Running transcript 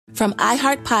From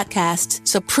iHeart Podcasts,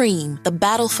 Supreme, The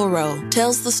Battle for Roe,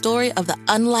 tells the story of the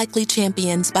unlikely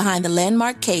champions behind the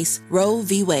landmark case Roe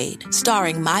v. Wade.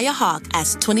 Starring Maya Hawke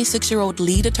as 26-year-old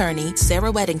lead attorney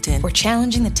Sarah Weddington. We're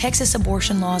challenging the Texas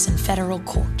abortion laws in federal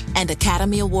court. And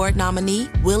Academy Award nominee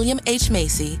William H.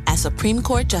 Macy as Supreme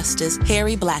Court Justice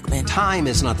Harry Blackmun. Time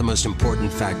is not the most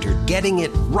important factor. Getting it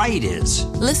right is.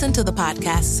 Listen to the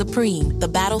podcast Supreme, The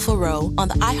Battle for Roe on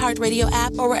the iHeartRadio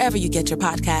app or wherever you get your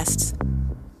podcasts.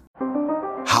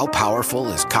 How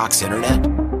powerful is Cox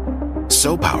Internet?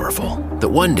 So powerful that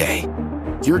one day,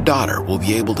 your daughter will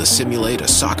be able to simulate a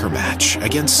soccer match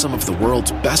against some of the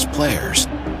world's best players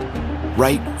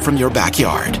right from your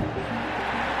backyard.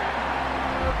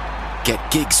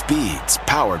 Get gig speeds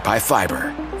powered by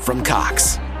fiber from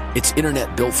Cox. It's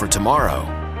internet built for tomorrow,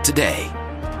 today.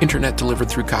 Internet delivered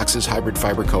through Cox's hybrid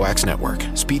fiber coax network.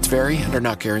 Speeds vary and are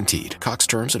not guaranteed. Cox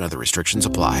terms and other restrictions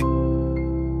apply.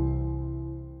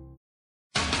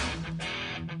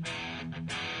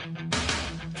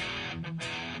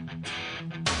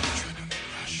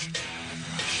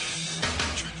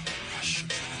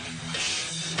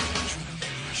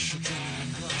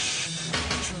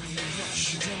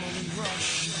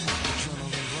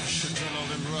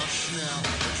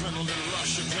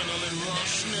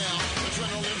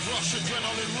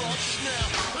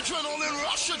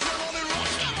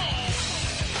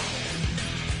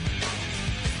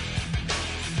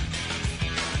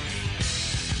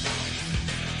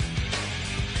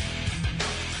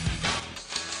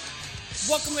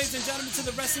 Welcome, ladies and gentlemen, to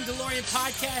the Wrestling DeLorean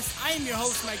podcast. I am your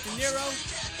host, Mike De Niro.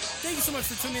 Thank you so much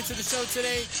for tuning into the show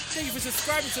today. Thank you for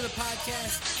subscribing to the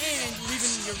podcast and leaving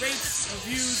your rates,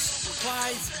 reviews,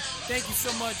 replies. Thank you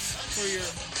so much for your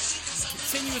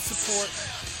continuous support.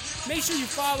 Make sure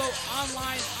you follow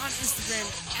online on Instagram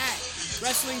at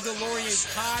Wrestling DeLorean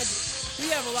Pod. We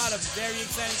have a lot of very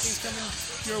exciting things coming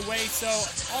your way, so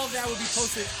all of that will be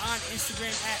posted on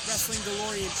Instagram at Wrestling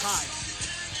DeLorean Pod.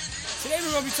 Today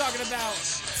we're going to be talking about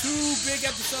two big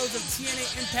episodes of TNA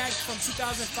Impact from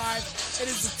 2005. It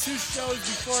is the two shows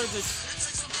before the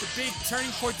big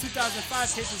Turning Point 2005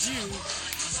 pay-per-view.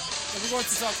 And we're going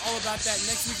to talk all about that.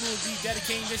 Next week we will be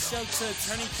dedicating this show to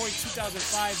Turning Point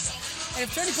 2005. And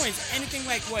if Turning Point is anything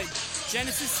like what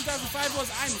Genesis 2005 was,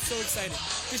 I'm so excited.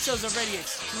 This show's already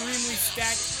extremely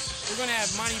stacked. We're going to have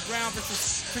Monty Brown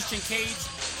versus Christian Cage,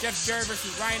 Jeff Jarrett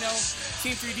versus Rhino,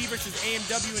 Team 3D versus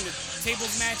AMW in the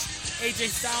tables match,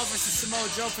 AJ Styles versus Samoa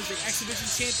Joe for the X Division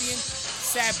Champion,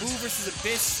 Sabu versus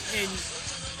Abyss in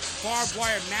Barbed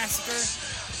Wire Massacre.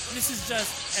 This is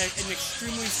just an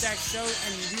extremely stacked show,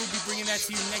 and we will be bringing that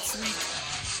to you next week.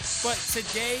 But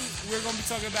today, we're going to be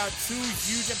talking about two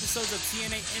huge episodes of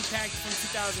TNA Impact from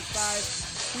 2005.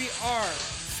 We are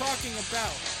talking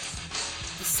about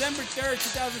December 3rd,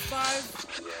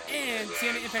 2005, and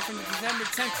TNA Impact from December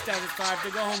 10th, 2005,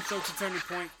 the go-home show to Turning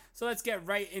Point. So let's get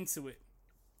right into it.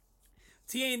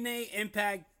 TNA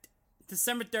Impact,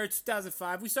 December 3rd,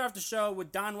 2005. We start off the show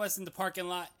with Don West in the parking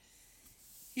lot.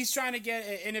 He's trying to get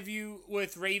an interview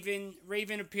with Raven.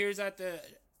 Raven appears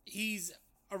he's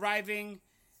arriving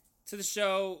to the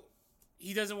show.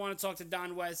 He doesn't want to talk to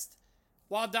Don West.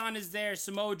 While Don is there,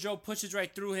 Samoa Joe pushes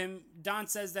right through him. Don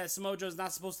says that Samoa Joe's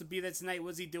not supposed to be there tonight.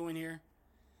 What's he doing here?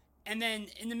 And then,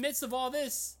 in the midst of all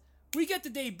this, we get the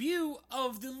debut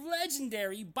of the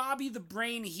legendary Bobby the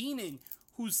Brain Heenan,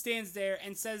 who stands there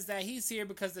and says that he's here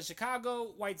because the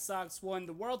Chicago White Sox won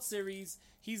the World Series.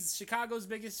 He's Chicago's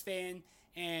biggest fan,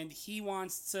 and he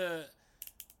wants to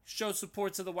show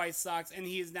support to the White Sox, and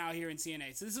he is now here in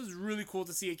TNA. So this was really cool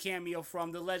to see a cameo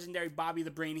from the legendary Bobby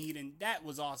the Brain Heenan. That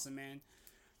was awesome, man.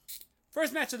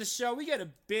 First match of the show, we get a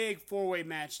big four-way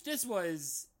match. This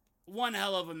was one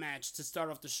hell of a match to start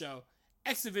off the show.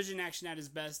 X Division action at its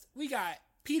best. We got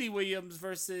Petey Williams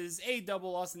versus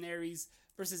A-Double Austin Aries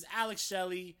versus Alex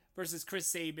Shelley versus Chris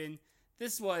Sabin.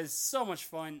 This was so much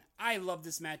fun. I love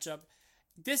this matchup.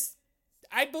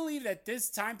 I believe that this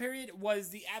time period was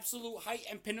the absolute height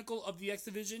and pinnacle of the X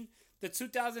Division. The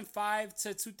 2005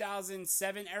 to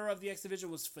 2007 era of the X Division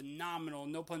was phenomenal.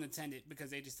 No pun intended,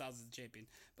 because AJ Styles is the champion.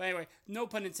 But anyway, no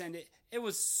pun intended. It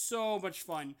was so much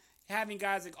fun. Having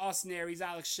guys like Austin Aries,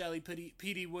 Alex Shelley,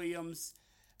 Petey Williams,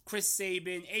 Chris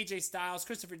Sabin, AJ Styles,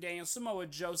 Christopher Daniels, Samoa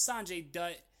Joe, Sanjay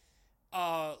Dutt.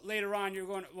 Later on,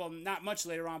 not much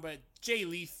later on, but Jay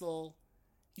Lethal.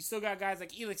 You still got guys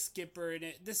like Elix Skipper in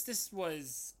it. This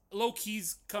was Low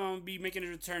Key's be making a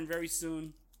return very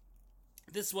soon.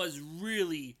 This was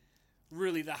really,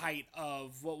 really the height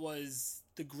of what was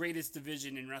the greatest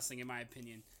division in wrestling, in my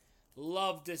opinion.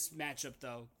 Loved this matchup,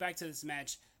 though. Back to this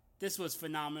match. This was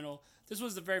phenomenal. This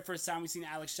was the very first time we seen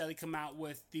Alex Shelley come out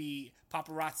with the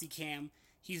paparazzi cam.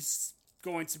 He's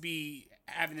going to be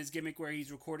having his gimmick where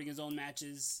he's recording his own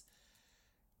matches.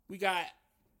 We got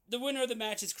the winner of the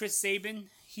match is Chris Sabin.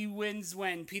 He wins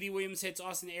when Petey Williams hits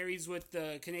Austin Aries with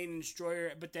the Canadian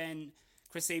Destroyer, but then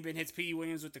Chris Sabin hits Petey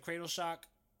Williams with the Cradle Shock.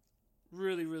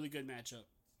 Really, really good matchup.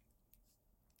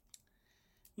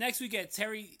 Next, we get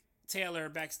Terry Taylor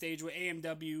backstage with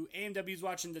AMW. AMW's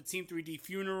watching the Team 3D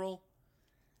funeral.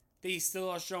 They still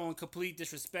are showing complete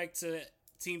disrespect to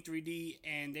Team 3D,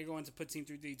 and they're going to put Team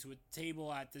 3D to a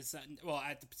table at the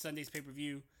Sunday's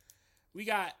pay-per-view. We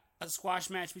got a squash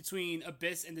match between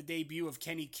Abyss and the debut of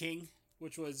Kenny King,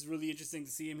 which was really interesting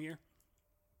to see him here.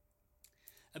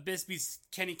 Abyss beats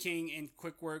Kenny King in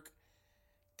quick work.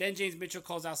 Then James Mitchell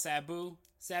calls out Sabu.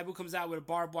 Sabu comes out with a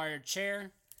barbed wire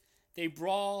chair. They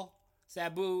brawl.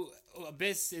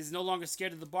 Abyss is no longer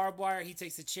scared of the barbed wire. He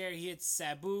takes the chair. He hits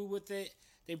Sabu with it.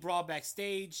 They brawl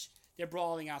backstage. They're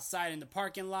brawling outside in the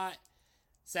parking lot.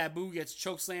 Sabu gets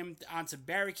chokeslammed onto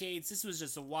barricades. This was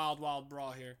just a wild, wild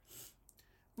brawl here.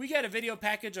 We get a video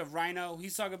package of Rhino.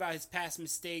 He's talking about his past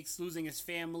mistakes, losing his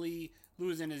family,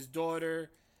 losing his daughter,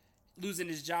 losing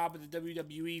his job at the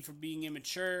WWE for being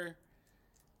immature.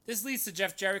 This leads to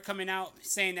Jeff Jarrett coming out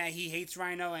saying that he hates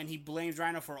Rhino and he blames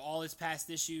Rhino for all his past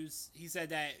issues. He said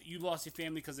that you lost your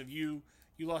family because of you.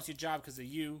 You lost your job because of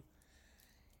you.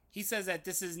 He says that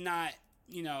this is not,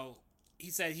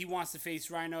 he said he wants to face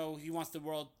Rhino. He wants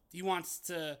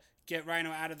to get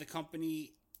Rhino out of the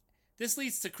company. This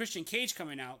leads to Christian Cage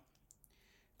coming out.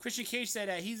 Christian Cage said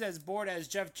that he's as bored as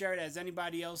Jeff Jarrett as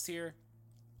anybody else here.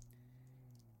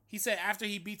 He said after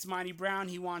he beats Monty Brown,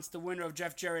 he wants the winner of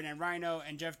Jeff Jarrett and Rhino,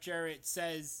 and Jeff Jarrett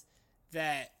says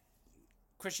that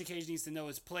Christian Cage needs to know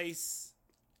his place.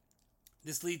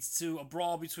 This leads to a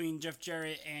brawl between Jeff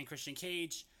Jarrett and Christian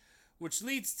Cage, which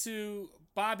leads to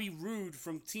Bobby Roode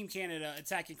from Team Canada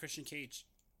attacking Christian Cage.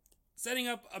 Setting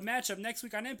up a matchup next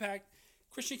week on Impact,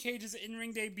 Christian Cage's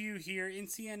in-ring debut here in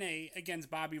TNA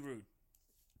against Bobby Roode.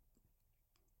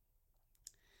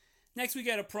 Next, we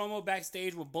get a promo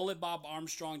backstage with Bullet Bob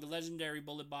Armstrong, the legendary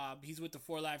Bullet Bob. He's with the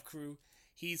 4 Live crew.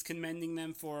 He's commending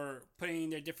them for putting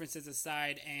their differences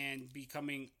aside and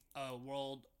becoming a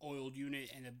world-oiled unit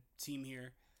and a team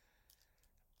here.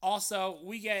 Also,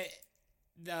 we get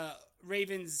the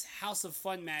Ravens House of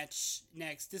Fun match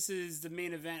next. This is the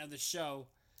main event of the show.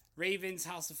 Ravens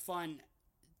House of Fun.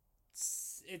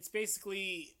 It's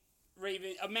basically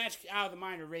a match out of the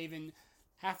mind of Raven.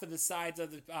 Half of the sides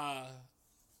of the...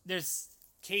 there's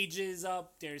cages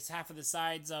up. There's half of the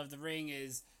sides of the ring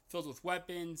is filled with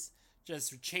weapons,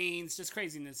 just chains, just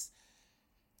craziness.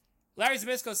 Larry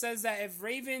Zbyszko says that if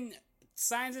Raven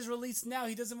signs his release now,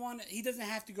 he doesn't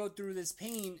have to go through this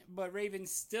pain, but Raven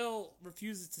still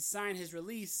refuses to sign his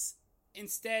release.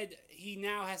 Instead, he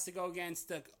now has to go against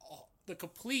the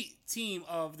complete team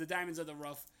of the Diamonds of the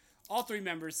Rough. All 3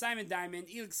 members, Simon Diamond,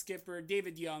 Elix Skipper,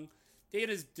 David Young. They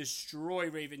just destroy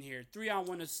Raven here.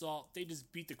 3-on-1 assault. They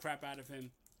just beat the crap out of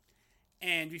him.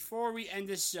 And before we end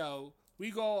this show,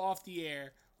 we go off the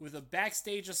air with a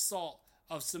backstage assault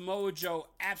of Samoa Joe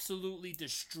absolutely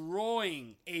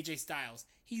destroying AJ Styles.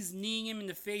 He's kneeing him in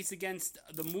the face against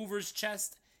the mover's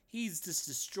chest. He's just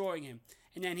destroying him.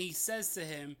 And then he says to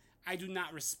him, "I do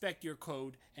not respect your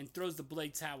code," and throws the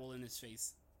blade towel in his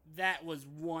face. That was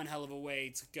one hell of a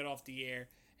way to get off the air.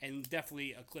 And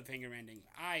definitely a cliffhanger ending.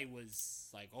 I was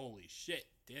like, holy shit.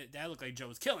 That looked like Joe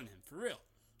was killing him, for real.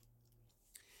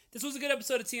 This was a good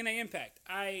episode of TNA Impact.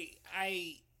 I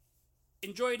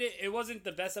enjoyed it. It wasn't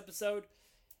the best episode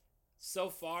so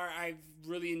far. I've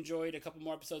really enjoyed a couple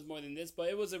more episodes more than this, but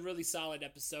it was a really solid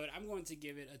episode. I'm going to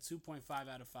give it a 2.5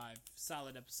 out of 5.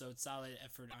 Solid episode, solid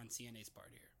effort on TNA's part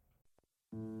here.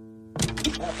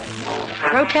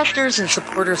 Protesters and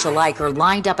supporters alike are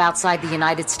lined up outside the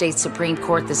United States Supreme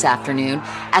Court this afternoon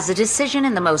as a decision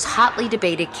in the most hotly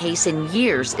debated case in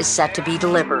years is set to be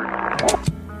delivered.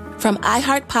 From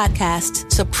iHeart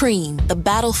Podcast, Supreme, The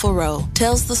Battle for Roe,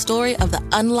 tells the story of the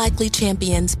unlikely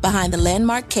champions behind the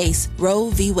landmark case Roe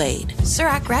v. Wade. Sir,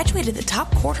 I graduated the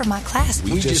top quarter of my class.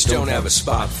 We just don't have a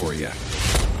spot for you.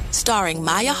 Starring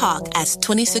Maya Hawke as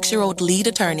 26-year-old lead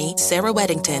attorney Sarah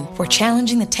Weddington. We're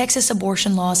challenging the Texas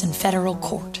abortion laws in federal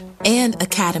court. And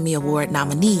Academy Award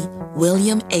nominee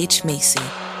William H. Macy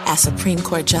as Supreme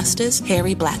Court Justice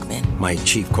Harry Blackmun. My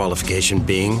chief qualification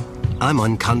being, I'm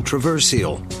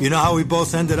uncontroversial. You know how we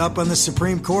both ended up on the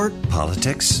Supreme Court?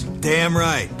 Politics? Damn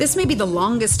right. This may be the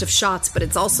longest of shots, but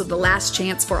it's also the last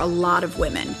chance for a lot of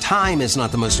women. Time is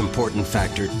not the most important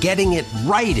factor. Getting it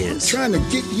right is. I'm trying to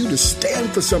get you to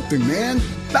stand for something, man.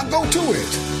 Now go to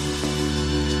it.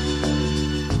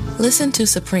 Listen to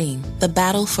Supreme, The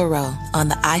Battle for Roe on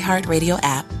the iHeartRadio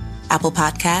app, Apple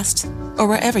Podcasts, or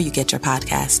wherever you get your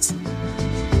podcasts.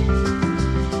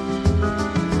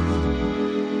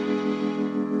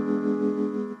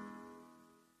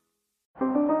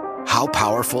 How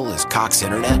powerful is Cox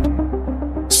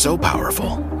Internet? So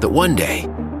powerful that one day,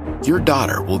 your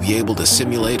daughter will be able to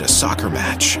simulate a soccer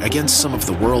match against some of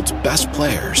the world's best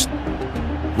players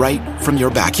right from your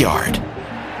backyard.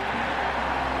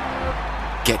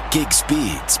 Get gig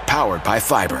speeds powered by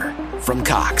fiber from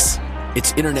Cox.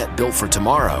 It's internet built for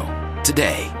tomorrow,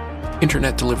 today.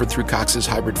 Internet delivered through Cox's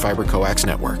hybrid fiber coax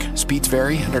network. Speeds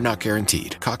vary and are not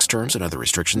guaranteed. Cox terms and other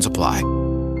restrictions apply.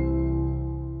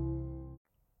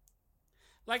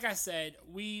 Like I said,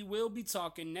 we will be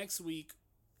talking next week.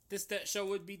 This show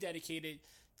would be dedicated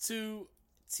to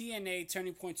TNA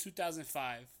Turning Point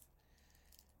 2005.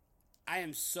 I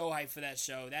am so hyped for that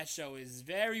show. That show is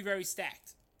very, very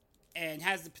stacked and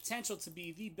has the potential to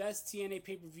be the best TNA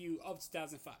pay-per-view of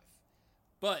 2005.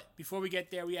 But before we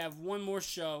get there, we have one more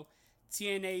show,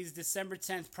 TNA's December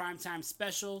 10th primetime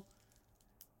special.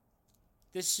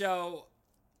 This show,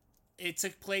 it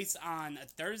took place on a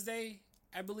Thursday,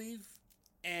 I believe.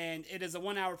 And it is a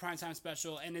 1-hour primetime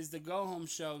special and is the go-home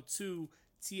show to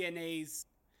TNA's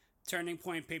Turning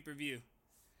Point pay-per-view.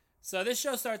 So this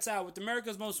show starts out with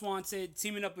America's Most Wanted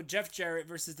teaming up with Jeff Jarrett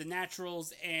versus The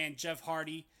Naturals and Jeff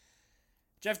Hardy.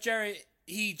 Jeff Jarrett,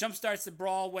 he jumpstarts the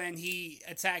brawl when he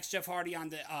attacks Jeff Hardy on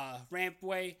the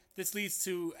rampway. This leads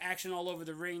to action all over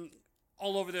the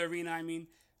arena,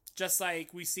 just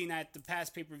like we've seen at the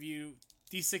past pay-per-view.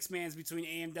 These 6-mans between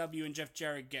AMW and Jeff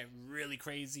Jarrett get really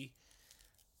crazy.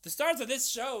 The stars of this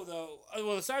show,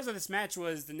 the stars of this match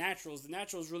was The Naturals. The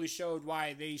Naturals really showed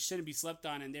why they shouldn't be slept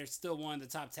on, and they're still one of the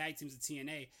top tag teams of TNA.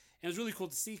 And it was really cool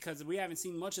to see because we haven't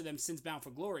seen much of them since Bound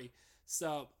for Glory.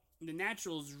 So The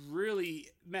Naturals really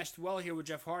meshed well here with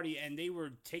Jeff Hardy, and they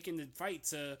were taking the fight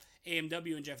to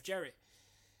AMW and Jeff Jarrett.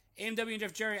 AMW and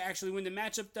Jeff Jarrett actually win the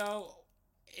matchup, though.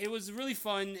 It was really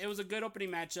fun. It was a good opening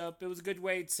matchup. It was a good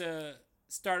way to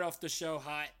start off the show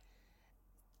hot.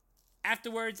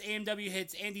 Afterwards, AMW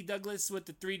hits Andy Douglas with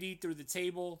the 3D through the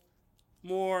table.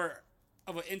 More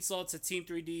of an insult to Team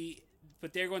 3D,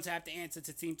 but they're going to have to answer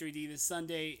to Team 3D this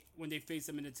Sunday when they face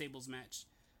them in the tables match.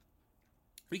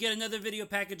 We get another video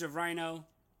package of Rhino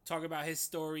talking about his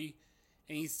story,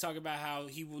 and he's talking about how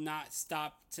he will not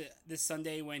stop to this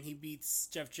Sunday when he beats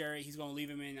Jeff Jarrett. He's going to leave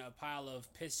him in a pile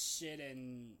of piss, shit,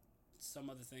 and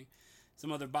some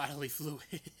other bodily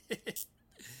fluid.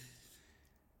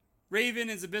 Raven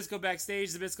and Zbyszko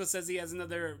backstage. Zbyszko says he has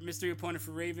another mystery opponent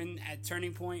for Raven at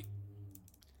Turning Point.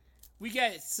 We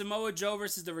get Samoa Joe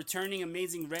versus the returning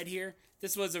Amazing Red here.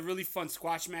 This was a really fun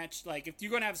squash match. Like, if you're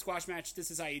going to have a squash match,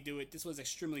 this is how you do it. This was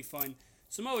extremely fun.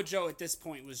 Samoa Joe at this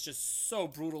point was just so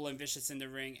brutal and vicious in the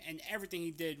ring, and everything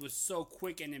he did was so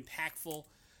quick and impactful.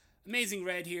 Amazing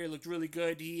Red here looked really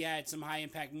good. He had some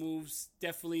high-impact moves.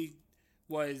 Definitely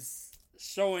was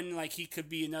showing like he could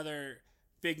be another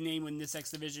big name in this X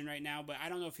Division right now, but I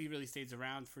don't know if he really stays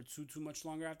around for too much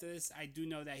longer after this. I do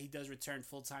know that he does return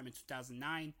full-time in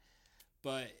 2009,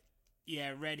 but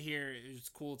yeah, Red here, it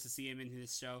was cool to see him in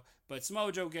this show. But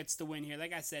Samoa Joe gets the win here.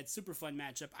 Like I said, super fun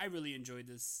matchup. I really enjoyed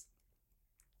this.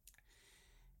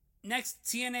 Next,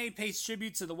 TNA pays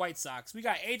tribute to the White Sox. We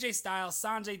got AJ Styles,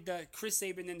 Sanjay Dutt, Chris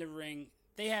Sabin in the ring.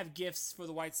 They have gifts for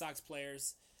the White Sox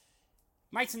players.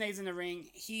 Mike Tenay's in the ring.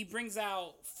 He brings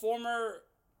out former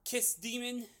Kiss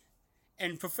Demon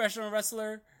and professional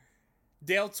wrestler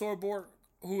Dale Torborg,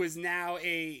 who is now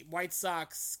a White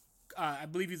Sox, I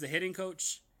believe he's a hitting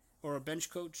coach or a bench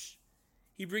coach.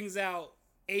 He brings out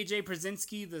AJ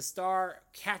Przinsky, the star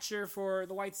catcher for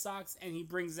the White Sox, and he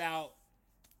brings out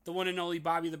the one and only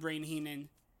Bobby the Brain Heenan.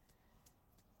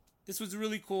 This was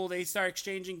really cool. They start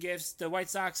exchanging gifts. The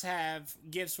White Sox have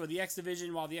gifts for the X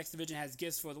Division, while the X Division has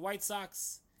gifts for the White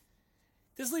Sox.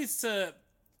 This leads to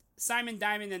Simon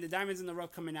Diamond and the Diamonds in the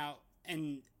Rough coming out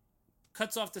and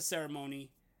cuts off the ceremony.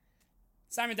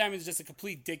 Simon Diamond is just a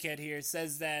complete dickhead here.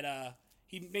 Says that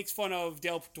he makes fun of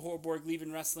Dale Torborg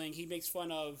leaving wrestling. He makes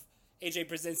fun of AJ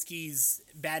Przinsky's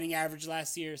batting average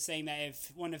last year, saying that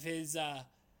if one of his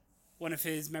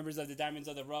members of the Diamonds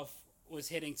of the Rough was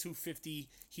hitting 250,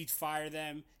 he'd fire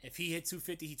them. If he hit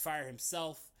 250, he'd fire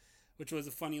himself, which was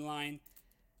a funny line.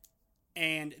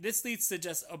 And this leads to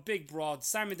just a big brawl.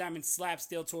 Simon Diamond slaps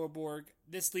Dale Torborg.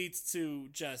 This leads to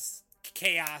just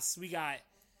chaos. We got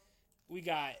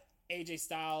AJ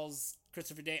Styles, Chris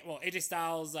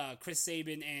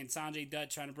Sabin, and Sanjay Dutt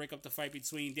trying to break up the fight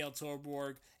between Dale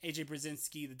Torborg, AJ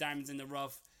Przinsky, the Diamonds in the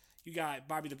Rough. You got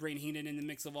Bobby the Brain Heenan in the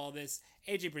mix of all this.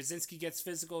 AJ Przinsky gets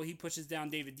physical. He pushes down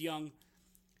David Young.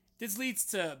 This leads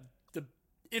to the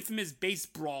infamous base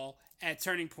brawl at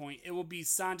Turning Point. It will be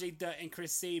Sanjay Dutt and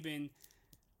Chris Sabin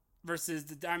versus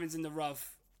the Diamonds in the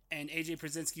Rough, and AJ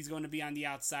Przinsky is going to be on the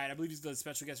outside. I believe he's the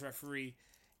special guest referee.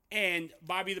 And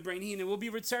Bobby the Brain Heenan will be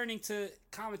returning to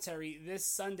commentary this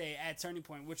Sunday at Turning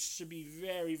Point, which should be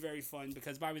very, very fun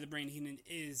because Bobby the Brain Heenan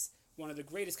is one of the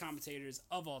greatest commentators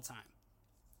of all time.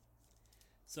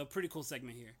 So, pretty cool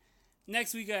segment here.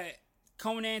 Next, we got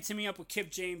Conan teaming up with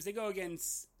Kip James. They go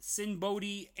against Sin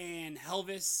Bodhi and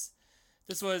Helvis.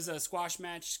 This was a squash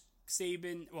match.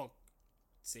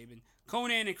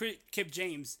 Conan and Kip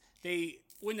James, they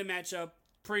win the matchup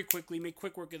pretty quickly, make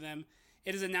quick work of them.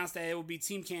 It is announced that it will be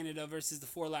Team Canada versus the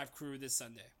 4 Live Crew this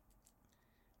Sunday.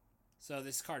 So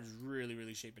this card is really,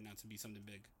 really shaping out to be something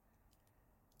big.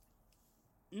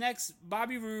 Next,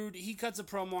 Bobby Roode, he cuts a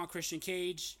promo on Christian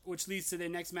Cage, which leads to their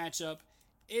next matchup.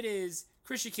 It is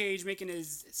Christian Cage making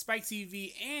his Spike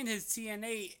TV and his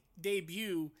TNA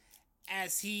debut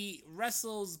as he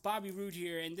wrestles Bobby Roode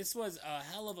here, and this was a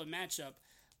hell of a matchup.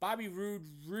 Bobby Roode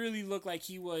really looked like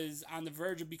he was on the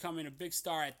verge of becoming a big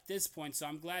star at this point, so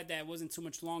I'm glad that it wasn't too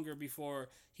much longer before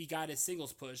he got his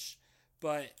singles push.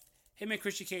 But him and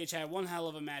Christian Cage had one hell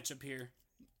of a matchup here.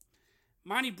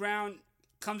 Monty Brown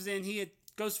comes in, he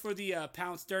goes for the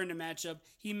pounce during the matchup.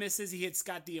 He misses, he hits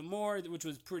Scott D'Amore, which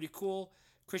was pretty cool.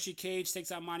 Christian Cage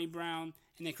takes out Monty Brown,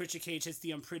 and then Christian Cage hits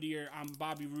the Unprettier on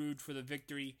Bobby Roode for the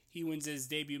victory. He wins his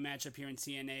debut matchup here in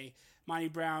TNA. Monty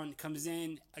Brown comes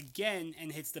in again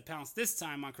and hits the pounce, this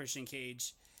time on Christian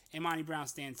Cage. And Monty Brown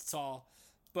stands tall.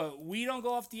 But we don't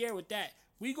go off the air with that.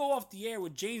 We go off the air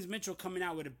with James Mitchell coming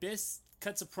out with Abyss,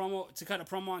 cut a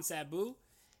promo on Sabu.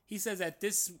 He says that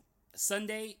this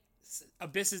Sunday,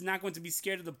 Abyss is not going to be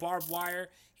scared of the barbed wire.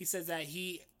 He says that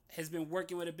he has been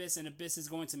working with Abyss, and Abyss is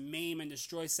going to maim and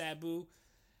destroy Sabu.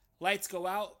 Lights go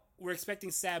out. We're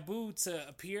expecting Sabu to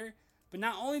appear. But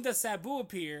not only does Sabu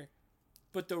appear,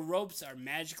 but the ropes are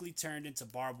magically turned into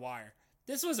barbed wire.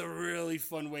 This was a really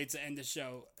fun way to end the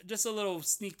show. Just a little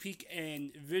sneak peek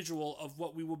and visual of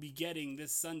what we will be getting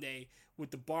this Sunday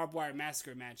with the barbed wire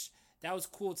massacre match. That was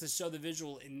cool to show the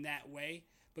visual in that way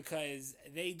because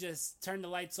they just turn the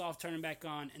lights off, turn them back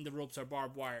on, and the ropes are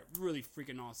barbed wire. Really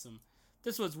freaking awesome.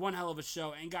 This was one hell of a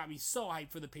show and got me so hyped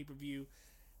for the pay-per-view.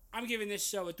 I'm giving this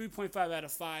show a 3.5 out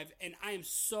of 5, and I am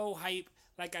so hyped.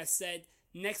 Like I said,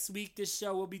 next week this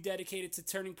show will be dedicated to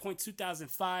Turning Point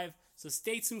 2005, so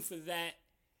stay tuned for that.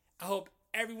 I hope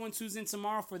everyone tunes in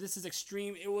tomorrow for This Is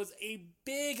Extreme. It was a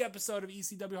big episode of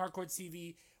ECW Hardcore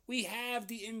TV. We have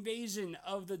the invasion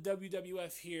of the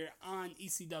WWF here on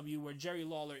ECW where Jerry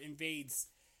Lawler invades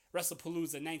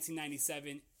WrestlePalooza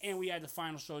 1997, and we had the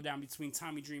final showdown between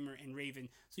Tommy Dreamer and Raven.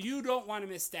 So you don't want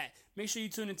to miss that. Make sure you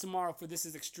tune in tomorrow for This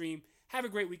Is Extreme. Have a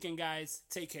great weekend, guys.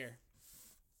 Take care.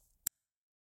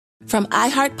 From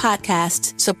iHeart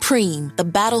Podcasts, Supreme, The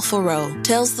Battle for Roe,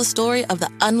 tells the story of the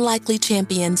unlikely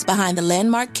champions behind the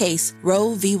landmark case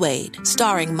Roe v. Wade.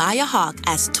 Starring Maya Hawke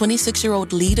as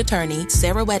 26-year-old lead attorney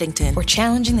Sarah Weddington. We're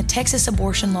challenging the Texas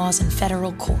abortion laws in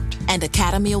federal court. And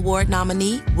Academy Award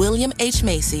nominee William H.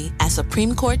 Macy as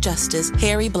Supreme Court Justice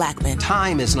Harry Blackmun.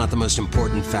 Time is not the most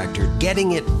important factor.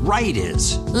 Getting it right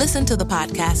is. Listen to the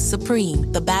podcast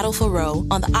Supreme, The Battle for Roe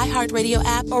on the iHeartRadio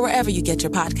app or wherever you get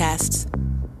your podcasts.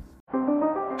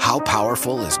 How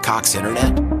powerful is Cox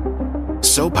Internet?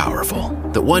 So powerful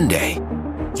that one day,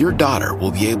 your daughter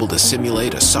will be able to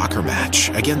simulate a soccer match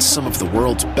against some of the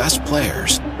world's best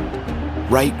players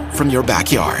right from your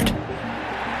backyard.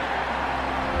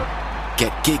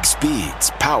 Get gig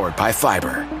speeds powered by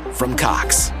fiber from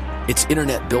Cox. It's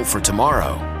internet built for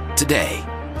tomorrow, today.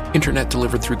 Internet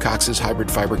delivered through Cox's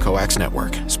hybrid fiber coax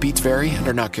network. Speeds vary and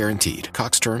are not guaranteed.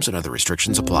 Cox terms and other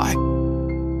restrictions apply.